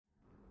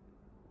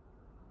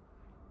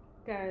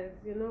Guys,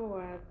 you know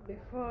what?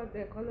 Before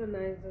the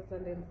colonizers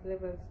and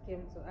enslavers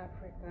came to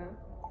Africa,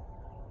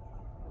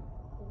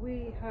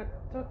 we had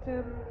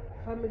totem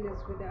families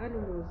with the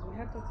animals. We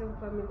had totem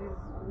families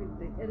with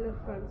the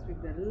elephants, with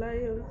the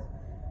lions,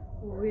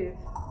 with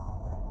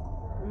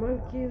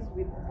monkeys,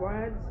 with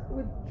birds,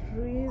 with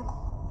trees.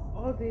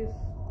 All this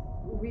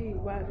we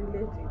were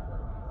related.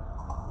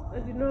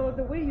 And you know,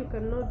 the way you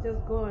cannot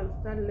just go and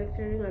start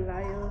lecturing a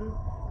lion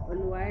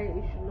on why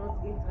it should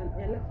not eat an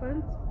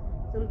elephant.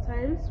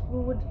 Sometimes we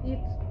would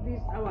eat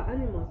these our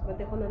animals, but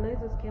the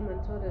colonizers came and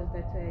told us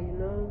that you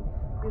know,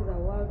 these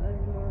are wild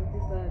animals,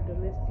 these are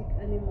domestic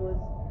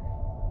animals.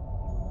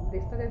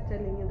 They started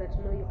telling you that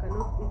no, you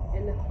cannot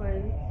eat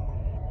elephants,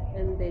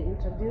 and they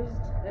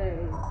introduced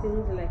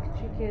things like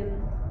chicken.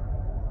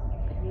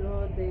 You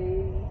know,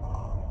 they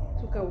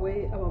took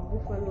away our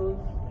buffaloes,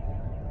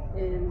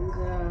 and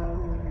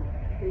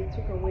they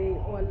took away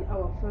all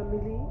our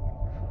family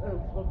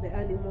of the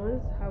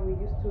animals, how we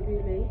used to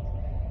relate,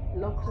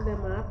 locked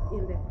them up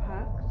in the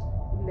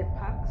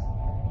parks.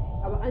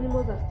 Our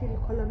animals are still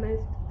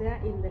colonized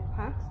there in the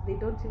parks. They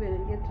don't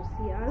even get to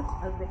see us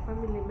as the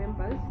family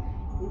members.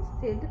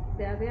 Instead,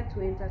 they are there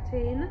to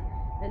entertain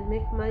and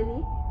make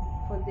money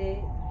for the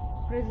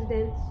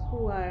presidents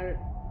who are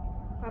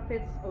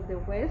puppets of the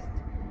West.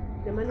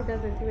 The money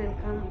doesn't even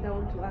come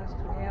down to us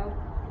to help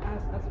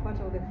us as part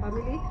of the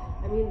family.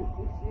 I mean,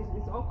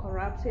 it's all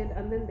corrupted.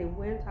 And then they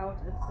went out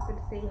and started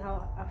saying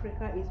how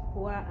Africa is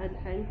poor and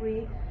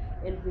hungry,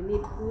 and we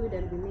need food,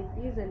 and we need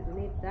this, and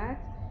we need that.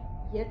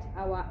 Yet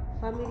our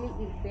family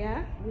is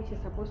there, which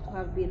is supposed to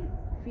have been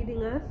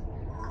feeding us.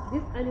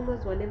 These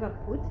animals were never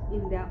put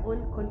in their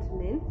own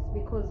continents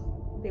because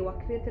they were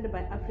created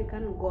by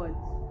African gods,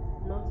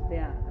 not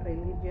their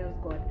religious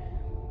god.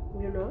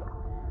 You know,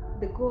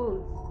 the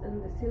golds and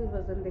the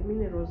silvers and the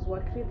minerals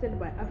were created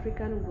by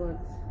African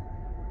gods.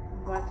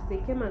 But they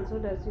came and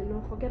told us, you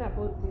know, forget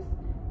about this.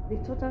 They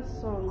taught us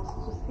songs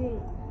to sing.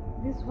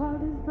 This world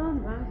is not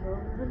my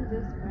home, I'm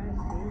just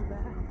passing by.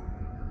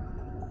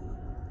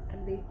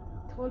 And they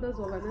told us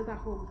of another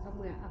home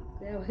somewhere up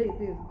there where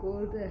it is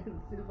gold and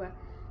silver.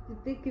 You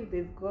think if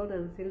there's gold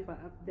and silver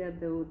up there,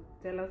 they would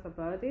tell us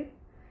about it?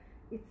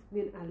 It's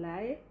been a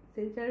lie,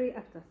 century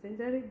after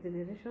century,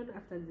 generation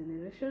after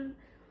generation.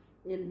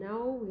 And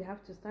now we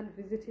have to start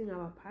visiting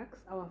our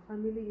parks. Our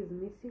family is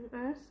missing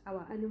us,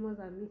 our animals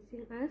are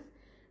missing us,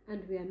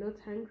 and we are not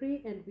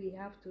hungry, and we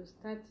have to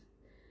stop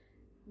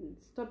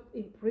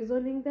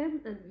imprisoning them,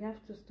 and we have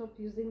to stop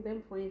using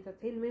them for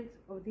entertainment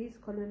of these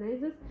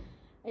colonizers,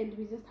 and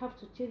we just have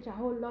to change a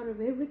whole lot of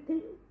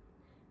everything.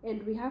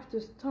 And we have to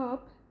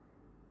stop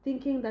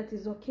thinking that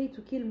it's okay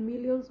to kill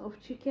millions of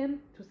chicken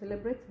to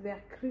celebrate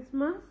their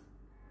Christmas,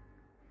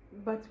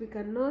 but we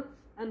cannot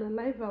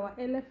unalive our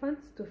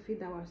elephants to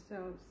feed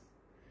ourselves.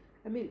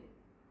 I mean,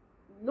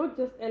 not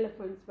just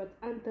elephants, but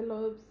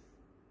antelopes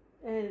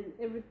and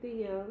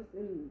everything else,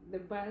 and the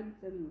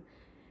birds. And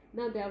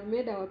now they have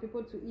made our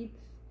people to eat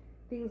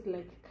things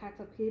like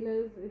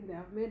caterpillars, and they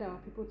have made our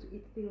people to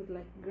eat things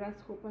like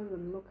grasshoppers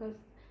and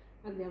locusts,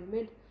 and they have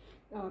made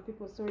our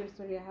people,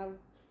 sorry,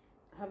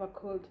 I have a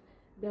cold.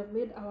 They have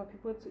made our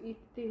people to eat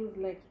things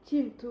like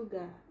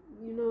chintuga.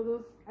 You know,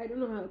 those, I don't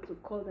know how to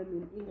call them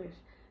in English,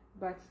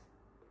 but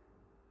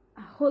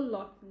a whole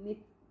lot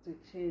needs to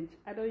change.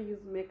 I don't use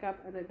makeup,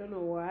 and I don't know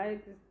why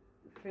this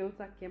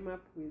filter came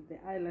up with the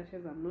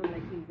eyelashes. I'm not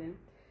liking them.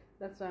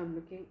 That's why I'm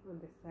looking on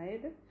the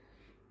side.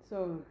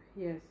 So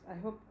yes, I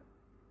hope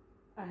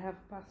I have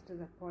passed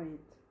the point.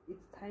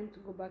 It's time to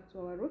go back to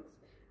our roots,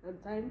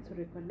 and time to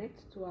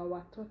reconnect to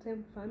our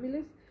totem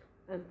families,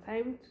 and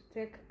time to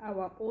take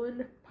our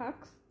own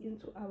parks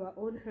into our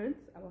own hands.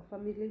 Our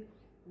family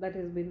that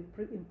has been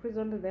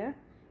imprisoned there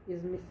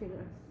is missing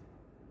us.